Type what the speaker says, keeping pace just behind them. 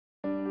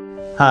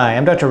Hi,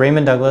 I'm Dr.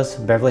 Raymond Douglas,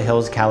 Beverly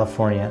Hills,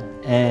 California,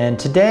 and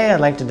today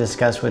I'd like to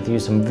discuss with you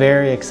some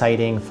very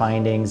exciting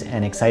findings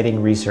and exciting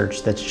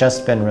research that's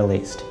just been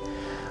released.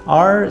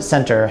 Our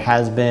center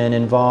has been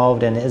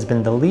involved and has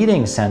been the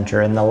leading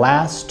center in the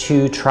last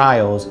 2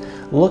 trials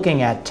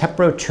looking at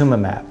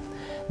Teprotumumab.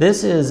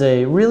 This is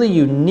a really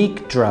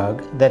unique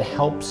drug that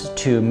helps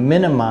to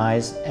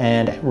minimize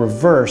and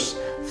reverse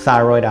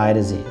thyroid eye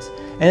disease.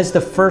 And it's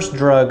the first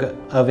drug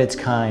of its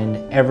kind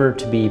ever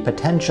to be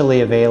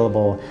potentially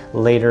available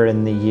later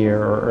in the year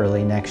or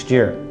early next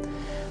year.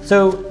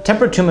 So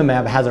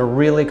Teprotumumab has a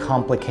really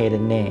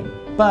complicated name,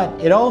 but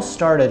it all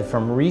started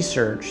from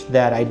research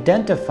that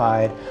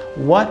identified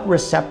what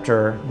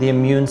receptor the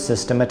immune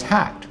system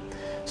attacked.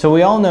 So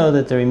we all know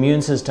that the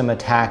immune system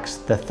attacks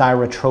the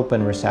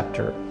thyrotropin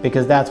receptor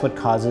because that's what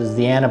causes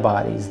the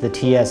antibodies, the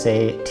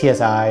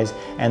TSIs,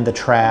 and the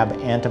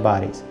TRAb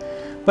antibodies.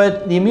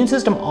 But the immune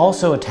system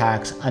also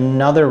attacks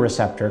another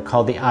receptor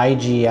called the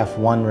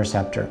IGF-1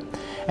 receptor.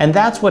 And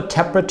that's what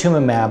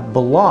Teprotumumab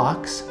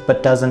blocks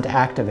but doesn't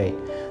activate.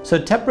 So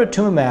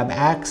Teprotumumab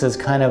acts as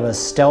kind of a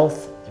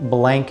stealth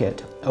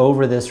blanket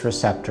over this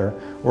receptor,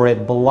 where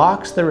it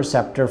blocks the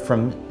receptor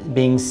from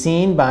being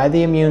seen by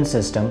the immune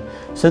system,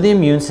 so the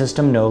immune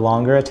system no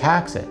longer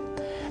attacks it.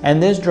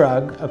 And this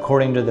drug,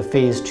 according to the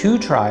phase 2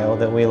 trial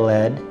that we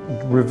led,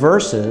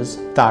 reverses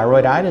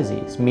thyroid eye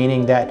disease,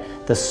 meaning that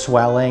the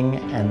swelling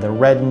and the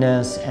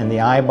redness and the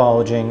eye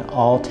bulging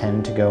all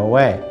tend to go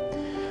away.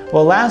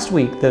 Well, last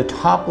week, the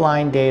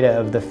top-line data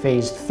of the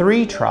phase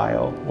 3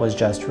 trial was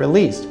just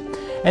released.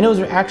 And it was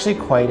actually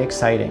quite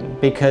exciting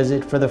because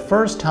it, for the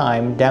first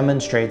time,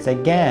 demonstrates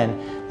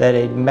again that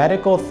a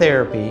medical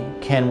therapy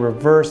can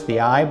reverse the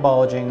eye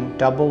bulging,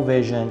 double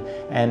vision,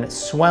 and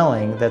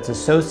swelling that's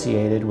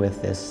associated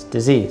with this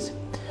disease.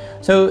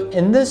 So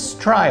in this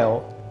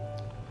trial,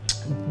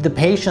 the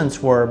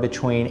patients were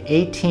between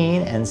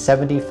 18 and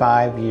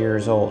 75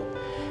 years old.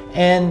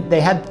 And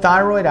they had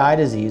thyroid eye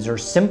disease or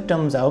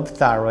symptoms of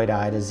thyroid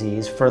eye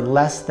disease for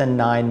less than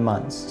 9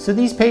 months. So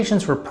these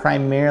patients were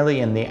primarily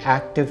in the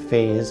active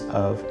phase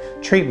of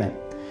treatment.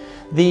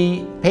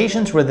 The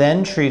patients were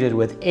then treated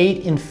with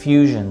 8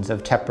 infusions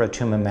of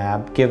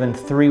Teprotumumab given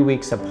 3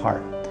 weeks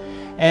apart.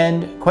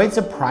 And quite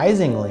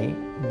surprisingly,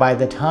 by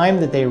the time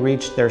that they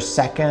reached their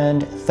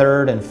 2nd,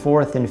 3rd, and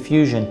 4th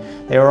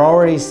infusion, they were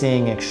already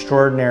seeing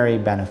extraordinary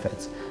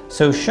benefits.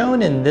 So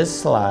shown in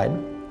this slide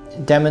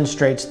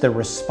demonstrates the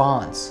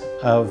response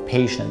of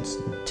patients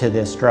to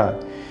this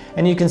drug.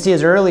 And you can see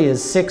as early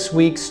as 6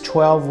 weeks,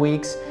 12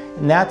 weeks,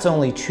 and that's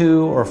only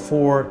 2 or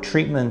 4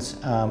 treatments,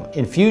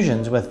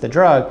 infusions with the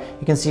drug,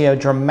 you can see a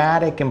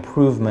dramatic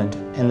improvement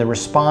in the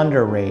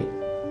responder rate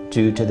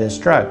due to this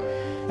drug.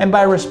 And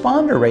by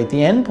responder rate, the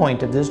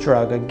endpoint of this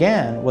drug,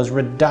 again, was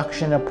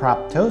reduction of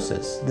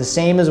proptosis, the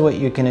same as what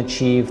you can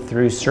achieve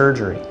through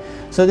surgery.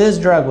 So this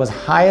drug was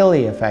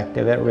highly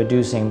effective at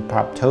reducing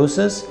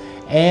proptosis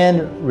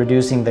and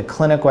reducing the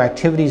clinical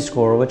activity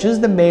score, which is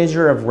the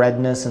measure of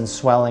redness and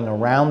swelling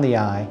around the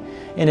eye.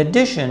 In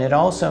addition, it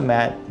also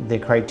met the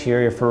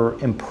criteria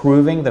for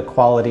improving the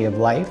quality of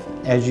life,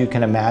 as you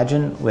can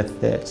imagine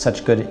with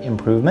such good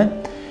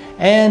improvement,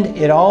 and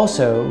it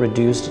also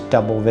reduced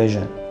double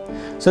vision.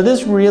 So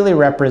this really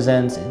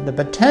represents the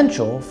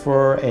potential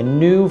for a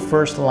new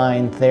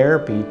first-line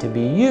therapy to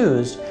be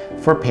used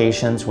for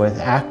patients with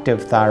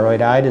active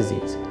thyroid eye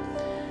disease.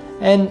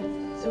 And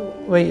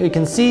what you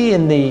can see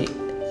in the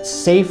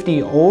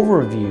safety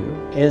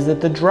overview is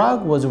that the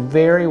drug was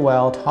very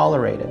well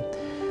tolerated.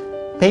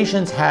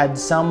 Patients had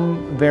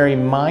some very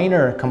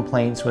minor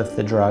complaints with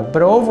the drug,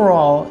 but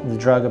overall the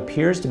drug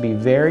appears to be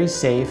very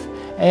safe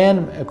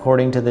and,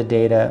 according to the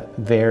data,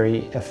 very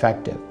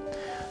effective.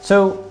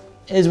 So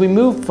as we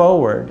move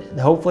forward,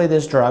 hopefully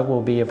this drug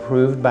will be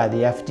approved by the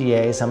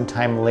FDA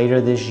sometime later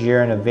this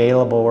year and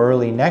available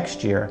early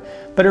next year.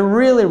 But it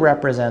really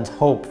represents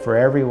hope for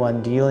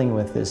everyone dealing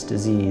with this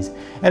disease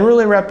and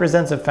really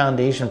represents a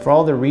foundation for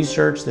all the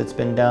research that's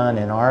been done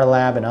in our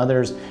lab and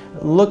others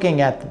looking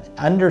at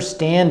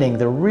understanding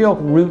the real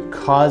root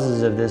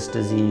causes of this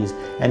disease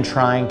and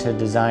trying to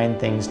design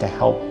things to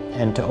help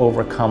and to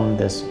overcome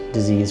this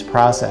disease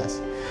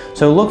process.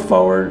 So look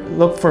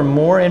for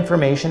more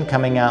information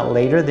coming out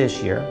later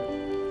this year.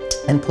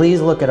 And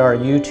please look at our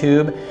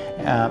YouTube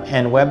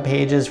and web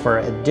pages for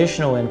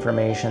additional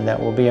information that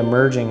will be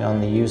emerging on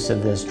the use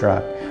of this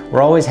drug.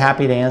 We're always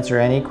happy to answer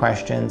any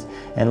questions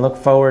and look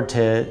forward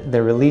to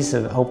the release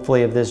of,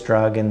 hopefully, of this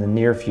drug in the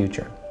near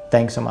future.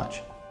 Thanks so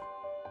much.